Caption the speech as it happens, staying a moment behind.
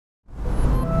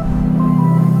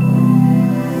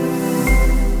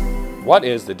What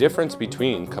is the difference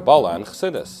between Kabbalah and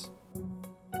Chassidus?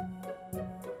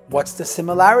 What's the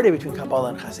similarity between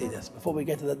Kabbalah and Chassidus? Before we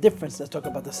get to the difference, let's talk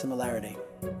about the similarity.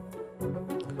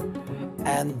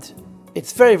 And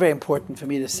it's very, very important for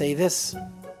me to say this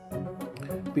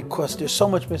because there's so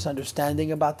much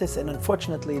misunderstanding about this, and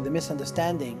unfortunately the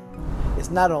misunderstanding is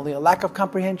not only a lack of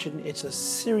comprehension, it's a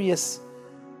serious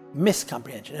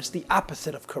miscomprehension. It's the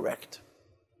opposite of correct.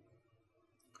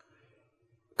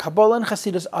 Kabbalah and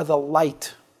Chassidus are the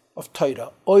light of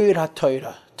Torah. Oir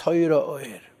ha-Torah. Torah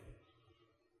oir.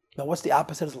 Now what's the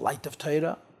opposite of the light of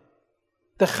Torah?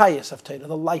 The chayas of Torah,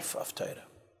 the life of Torah.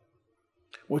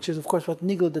 Which is of course what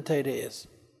Nigla de Torah is.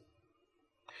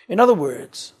 In other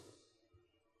words,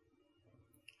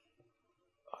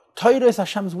 Torah is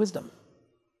Hashem's wisdom.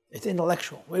 It's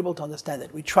intellectual. We're able to understand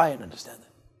it. We try and understand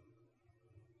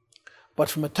it. But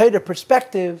from a Torah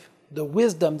perspective, the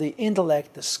wisdom, the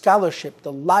intellect, the scholarship,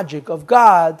 the logic of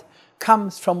God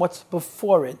comes from what's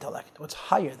before intellect, what's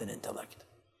higher than intellect.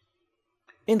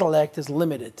 Intellect is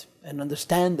limited and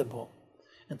understandable.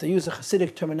 And to use a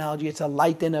Hasidic terminology, it's a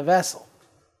light in a vessel.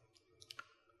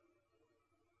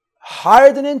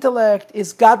 Higher than intellect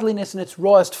is godliness in its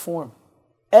rawest form.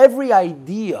 Every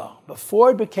idea,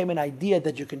 before it became an idea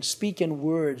that you can speak in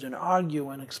words and argue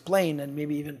and explain and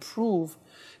maybe even prove,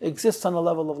 exists on a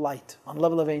level of light, on a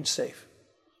level of Ein Sof.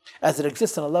 As it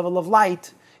exists on a level of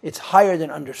light, it's higher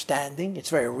than understanding, it's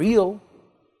very real.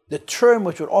 The term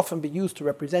which would often be used to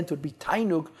represent would be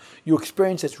tainug. You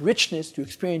experience its richness, you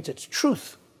experience its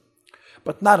truth,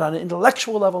 but not on an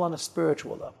intellectual level, on a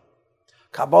spiritual level.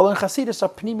 Kabbalah and Chassidus are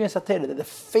pnimius ha-Torah, they're the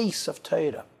face of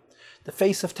Torah. The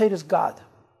face of Torah is God.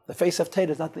 The face of Torah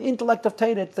is not the intellect of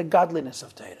Torah, it's the godliness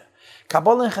of Torah.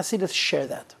 Kabbalah and Chassidus share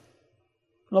that.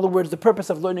 In other words, the purpose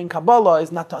of learning Kabbalah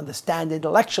is not to understand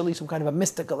intellectually some kind of a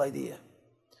mystical idea.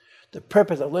 The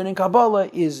purpose of learning Kabbalah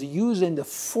is using the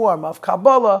form of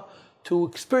Kabbalah to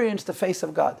experience the face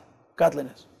of God,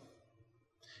 godliness.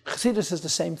 Chassidus is the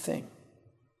same thing.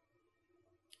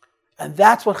 And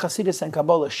that's what Chassidus and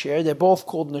Kabbalah share. They're both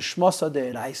called Neshmasa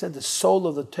De'eraisa, the soul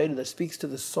of the Torah that speaks to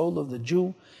the soul of the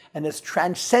Jew, and is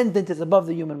transcendent, is above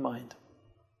the human mind.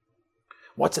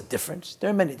 What's the difference? There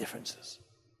are many differences.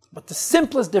 But the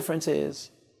simplest difference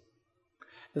is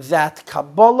that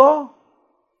Kabbalah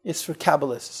is for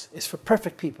Kabbalists, is for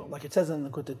perfect people. Like it says in the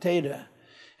Likutei Torah,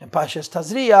 and Parshas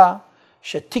Tazria,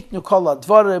 shetiknu kol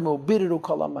hadvarim ubiru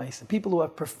kol ha'ma'asim. People who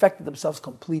have perfected themselves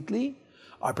completely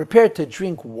are prepared to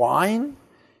drink wine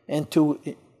and to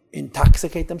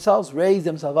intoxicate themselves, raise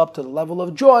themselves up to the level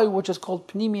of joy, which is called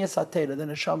pnimius ha-Torah, the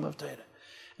neshama of Torah.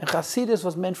 And Chassidus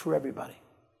was meant for everybody.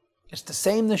 It's the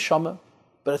same neshama,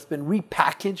 but it's been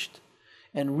repackaged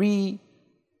and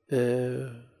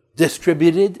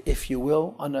distributed, if you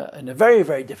will, in a very,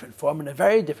 very different form, in a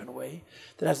very different way,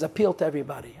 that has appealed to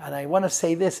everybody. And I want to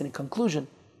say this in conclusion,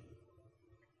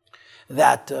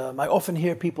 that I often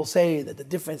hear people say that the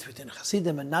difference between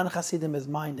Hasidim and non-Hasidim is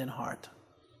mind and heart.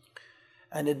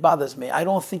 And it bothers me. I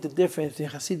don't think the difference between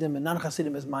Hasidim and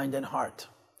non-Hasidim is mind and heart.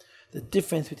 The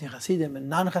difference between Hasidim and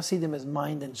non-Hasidim is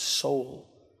mind and soul.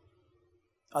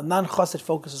 A non-Chassid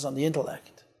focuses on the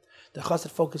intellect. The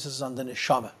Chassid focuses on the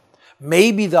neshama.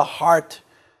 Maybe the heart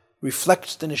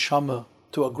reflects the neshama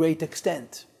to a great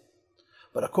extent.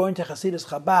 But according to Hasidus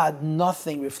Chabad,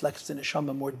 nothing reflects the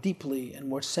neshama more deeply and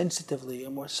more sensitively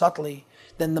and more subtly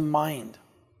than the mind.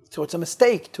 So it's a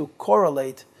mistake to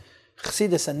correlate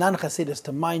Hasidus and non-Hasidus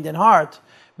to mind and heart,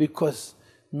 because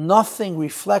nothing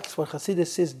reflects what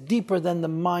Hasidus is deeper than the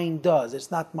mind does.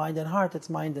 It's not mind and heart, it's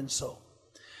mind and soul.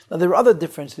 Now there are other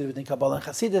differences between Kabbalah and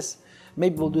Hasidus.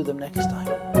 Maybe we'll do them next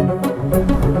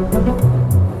time.